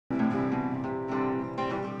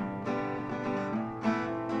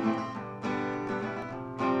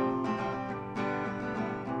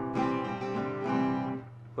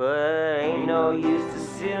But ain't no use to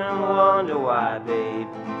sit and wonder why, babe.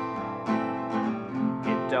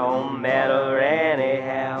 It don't matter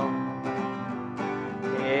anyhow.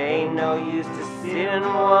 It ain't no use to sit and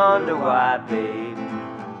wonder why, babe,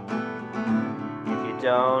 if you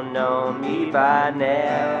don't know me by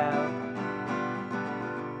now.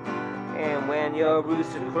 And when your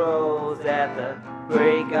rooster crows at the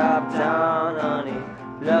break of dawn, honey,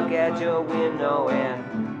 look at your window and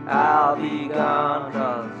I'll be gone,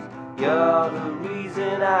 'cause you're the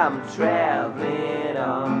reason I'm traveling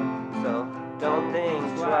on. So don't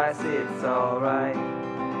think twice, it's alright.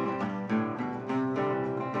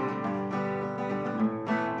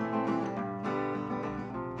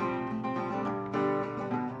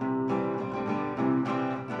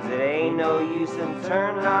 It ain't no use in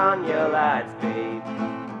turning on your lights, babe.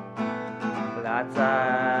 Lights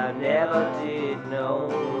I never did know.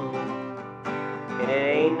 And it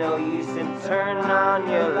ain't no use in turning on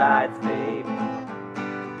your lights, babe,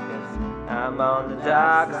 'cause I'm on the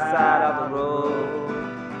dark side of the road.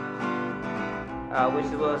 I wish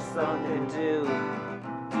there was something to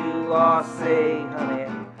do or say, honey.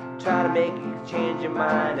 Try to make you change your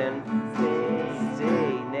mind and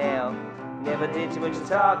say now. Never did too much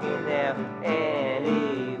talking now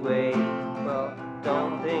anyway. Well,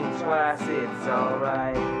 don't think twice, it's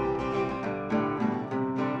alright.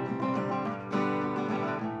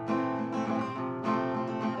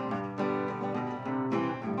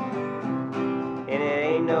 And it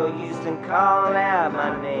ain't no use in calling out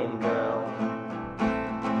my name, girl,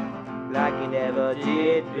 like you never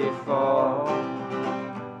did before.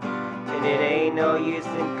 And it ain't no use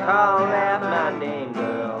in calling out my name,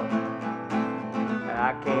 girl,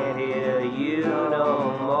 I can't hear you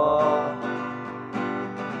no more.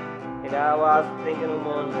 And I was thinking of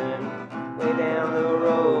wondering, way down the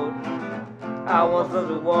road, I once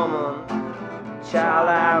loved a woman, child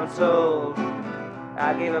I'm told.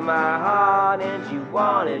 I gave her my heart and she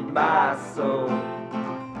wanted my soul.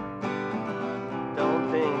 Don't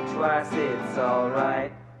think twice, it's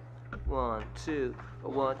alright. 1, 2,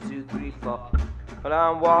 1, 2, 3, 4. But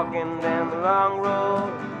I'm walking down the long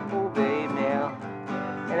road, oh babe now,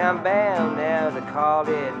 and I'm bound now to call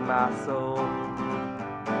it my soul.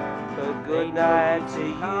 So good night to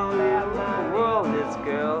you, worldless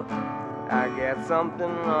girl. I got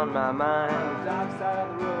something on my mind. Dark side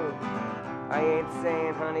of the road. I ain't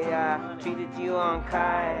saying, honey, I treated you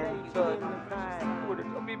unkind, but would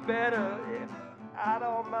it be better if I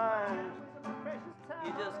don't mind?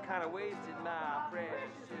 You just kind of wasted my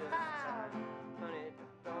precious time, honey.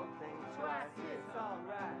 Don't think twice, it's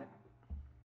alright.